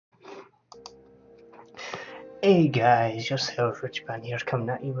Hey guys, yourself Richman here,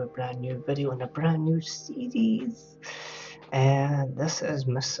 coming at you with a brand new video and a brand new series. And this is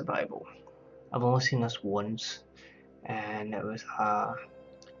Miss Survival. I've only seen this once, and it was a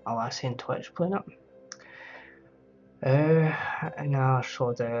lassie on Twitch playing it. And I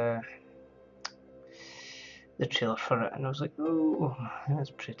saw the trailer for it, and I was like, oh,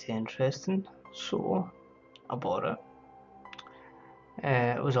 that's pretty interesting. So I bought it.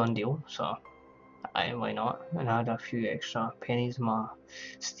 It was on deal, so why not? And I had a few extra pennies in my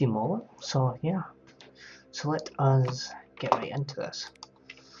Steam wallet, so yeah. So let us get right into this.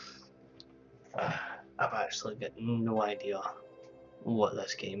 I've actually got no idea what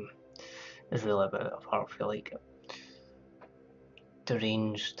this game is really about, apart from like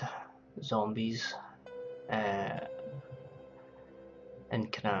deranged zombies, and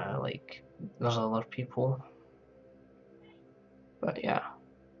kinda like there's other people. But yeah,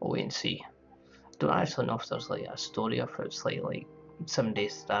 we'll wait and see. Don't actually know if there's like a story, or if it's like 7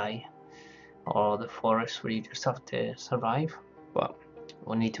 Days to Die or The Forest where you just have to survive. But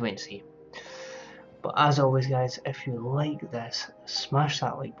we'll need to wait and see. But as always guys, if you like this, smash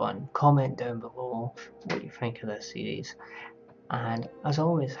that like button, comment down below what you think of this series, and as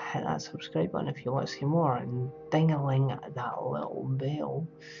always hit that subscribe button if you want to see more, and ding-a-ling that little bell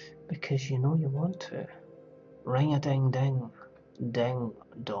because you know you want to. Ring-a-ding-ding,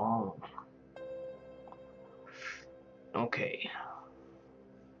 ding-dong. Okay,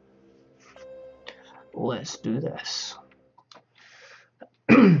 let's do this.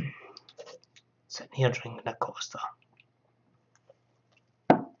 Sitting here drinking a Costa.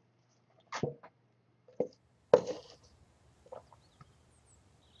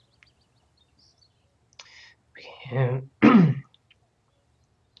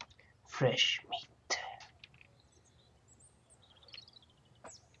 Fresh meat.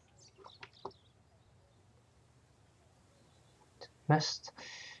 Missed.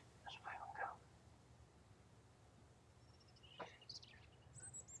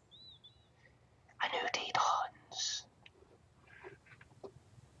 I knew they'd Hans.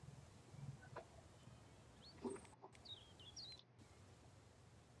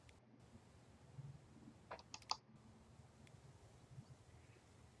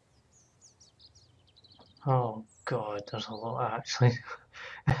 Oh god, there's a lot actually.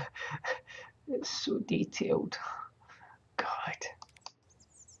 It's so detailed. God.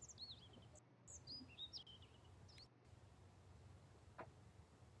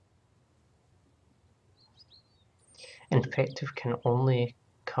 Infective can only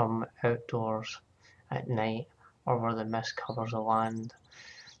come outdoors at night or where the mist covers the land.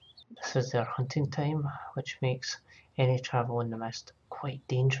 This is their hunting time, which makes any travel in the mist quite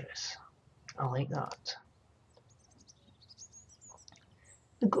dangerous. I like that.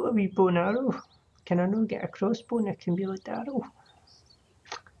 I've got a wee bow and arrow. Can I not get a crossbow and it can be like Darrow?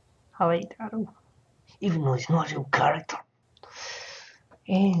 I like Darrow. Even though he's not a real character.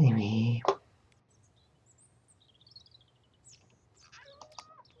 Anyway.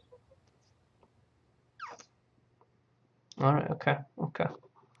 Alright, okay.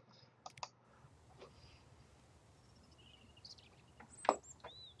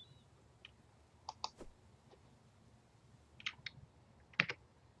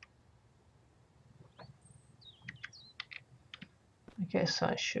 I guess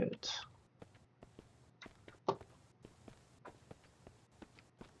I should.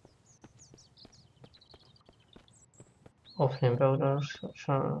 Opening builders, which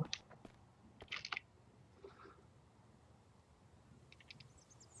are...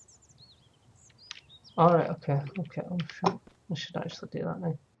 Alright, okay, oh shoot. I should actually do that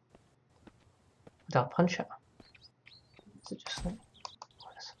now. Did I punch it? Is it just like...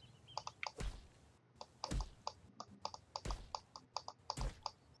 What is it?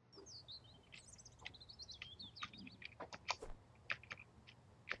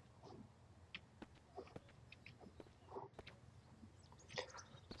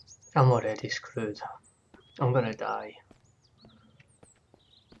 I'm already screwed. I'm gonna die.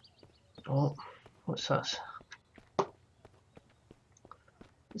 Oh, what's this?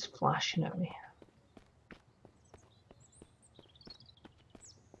 It's flashing at me.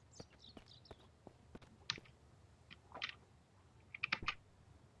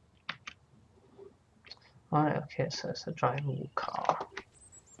 Alright, okay, so it's a drivable car.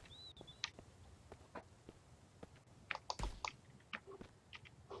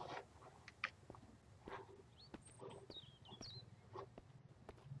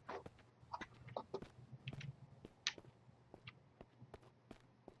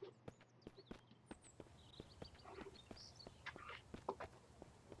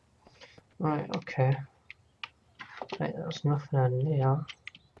 Right, okay. Right, there's nothing in there.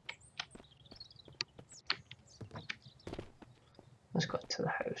 Let's go to the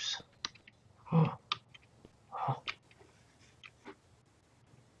house. Oh. Oh.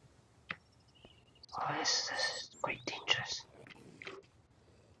 Oh, this is quite dangerous.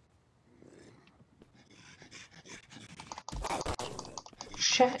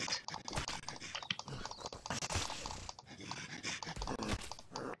 Shit!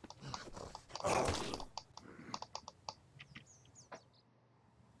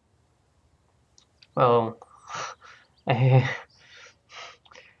 Well,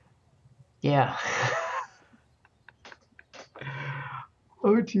 yeah.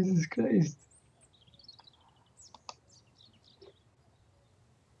 Oh, Jesus Christ.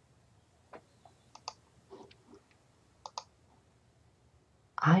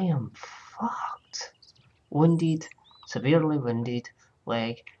 I am fucked. Wounded, severely wounded,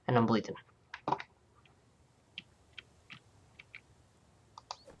 leg, and I'm bleeding.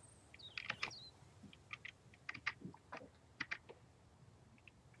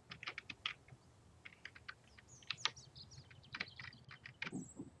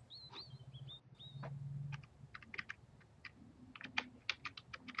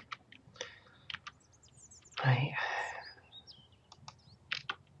 Right.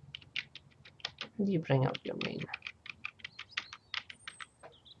 How do you bring up your main?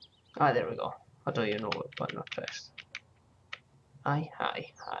 Ah, there we go. I don't even know what button I pressed. Aye.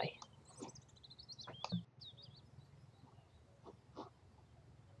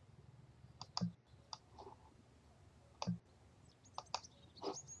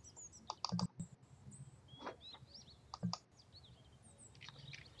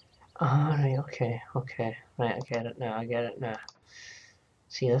 Right, okay. Right, I get it now.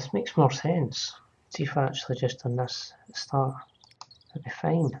 See, this makes more sense. See if I actually just done this at the start. It'd be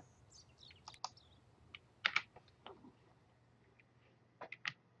fine.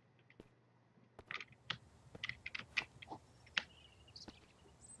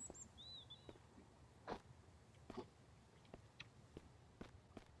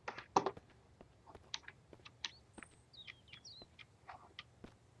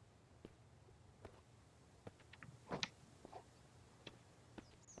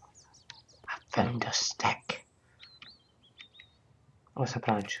 Found a stick. Oh, it's a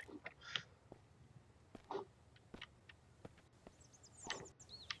branch.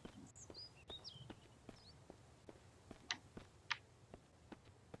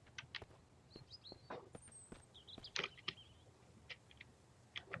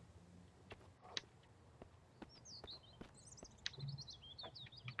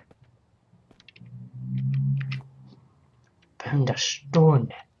 Found a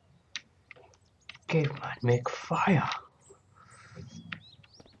stone. Caveman make fire.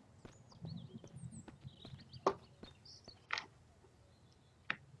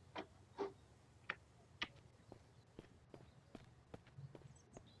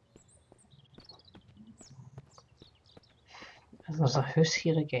 There's a house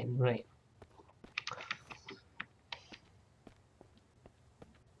here again, right.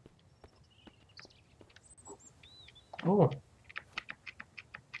 Oh.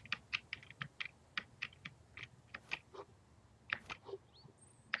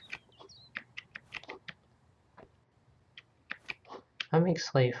 That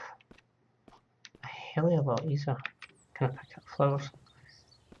makes life a hell of a lot easier. Can I pick up flowers?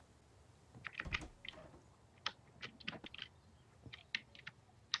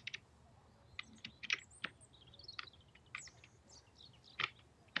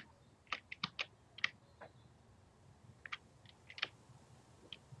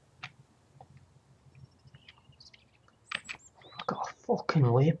 I've got a fucking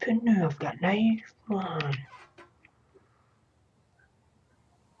weapon now. I've got a knife, man.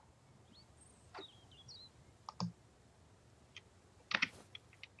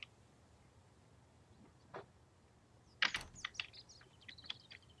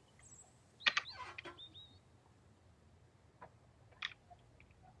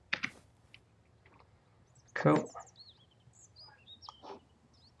 Cool.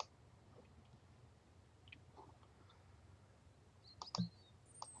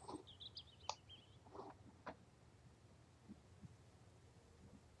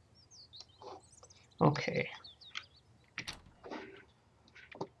 Okay.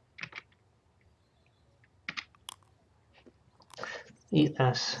 Eat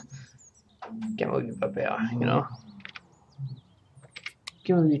this. Get a wee bit better, you know.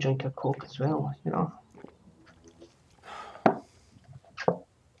 Give a wee drink of Coke as well, you know.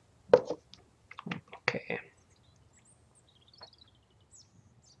 Okay.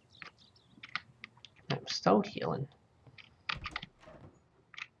 I'm still healing.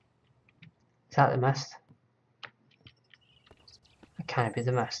 Is that the mist? It can't be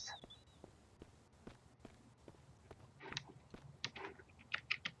the mist.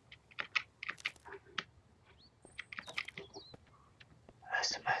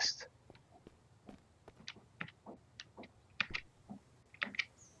 That's the mist.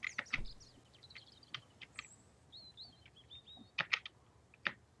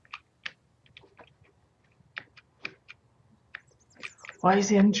 Why is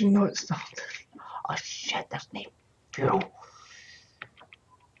the engine not starting? Oh shit, there's no fuel.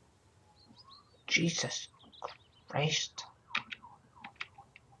 Jesus Christ.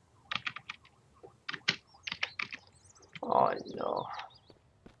 Oh no.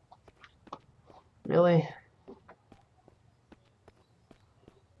 Really?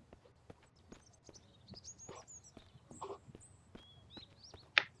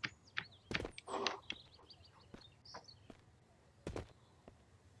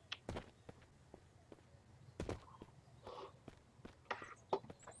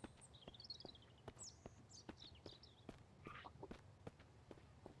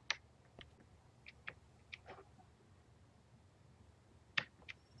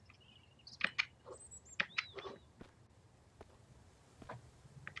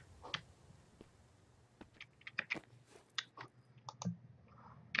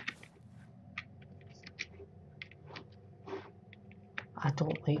 I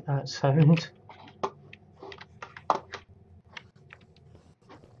don't like that sound.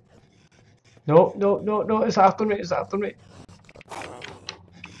 No, no, no, no, it's after me, it's after me.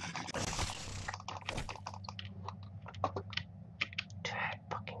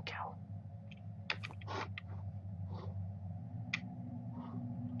 Fucking kill.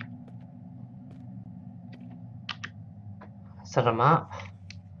 Is there a map?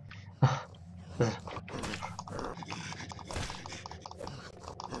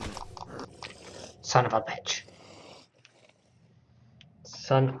 Son of a bitch.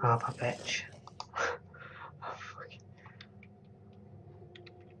 Son of a bitch.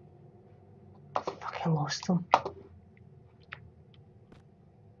 Fucking lost him.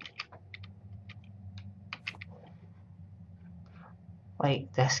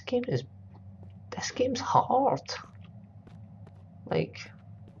 Like, this game's hard. Like,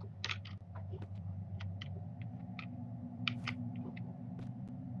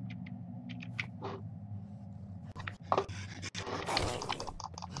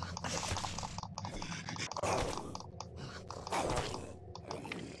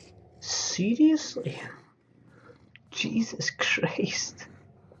 seriously? Jesus Christ.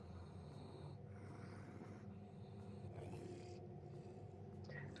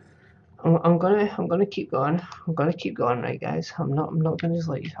 I'm gonna keep going. I'm gonna keep going, right, guys. I'm not gonna just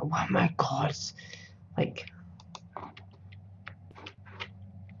like, oh my god, like.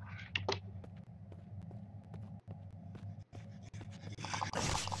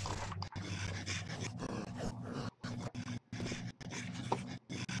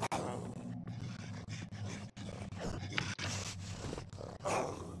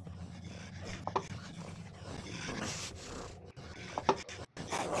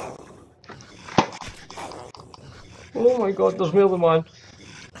 Oh my god, there's more than one.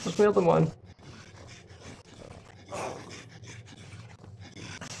 There's more than one.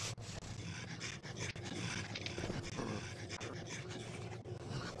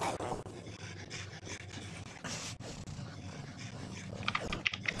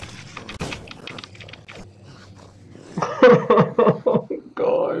 Oh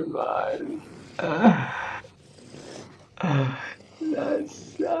god, man. That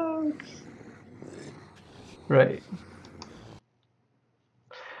sucks. Right.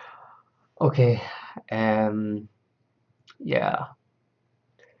 Okay. Yeah.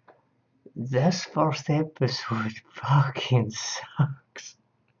 This first episode fucking sucks.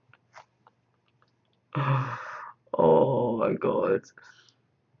 Oh my god.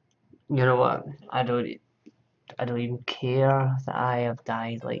 You know what? I don't even care that I have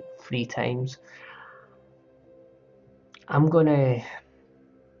died like 3 times. I'm gonna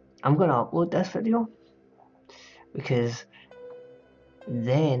upload this video because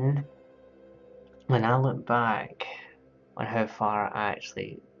then when I look back on how far I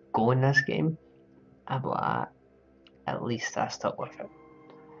actually go in this game, I'm like, at least I stuck with it.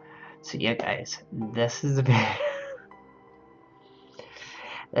 So yeah, guys, this is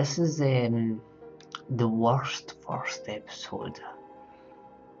this is the worst first episode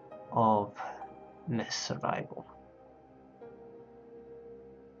of Miss Survival.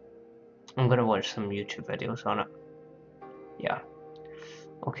 I'm gonna watch some YouTube videos on it. Yeah.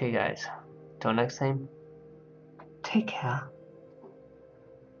 Okay, guys. Till next time. Take care.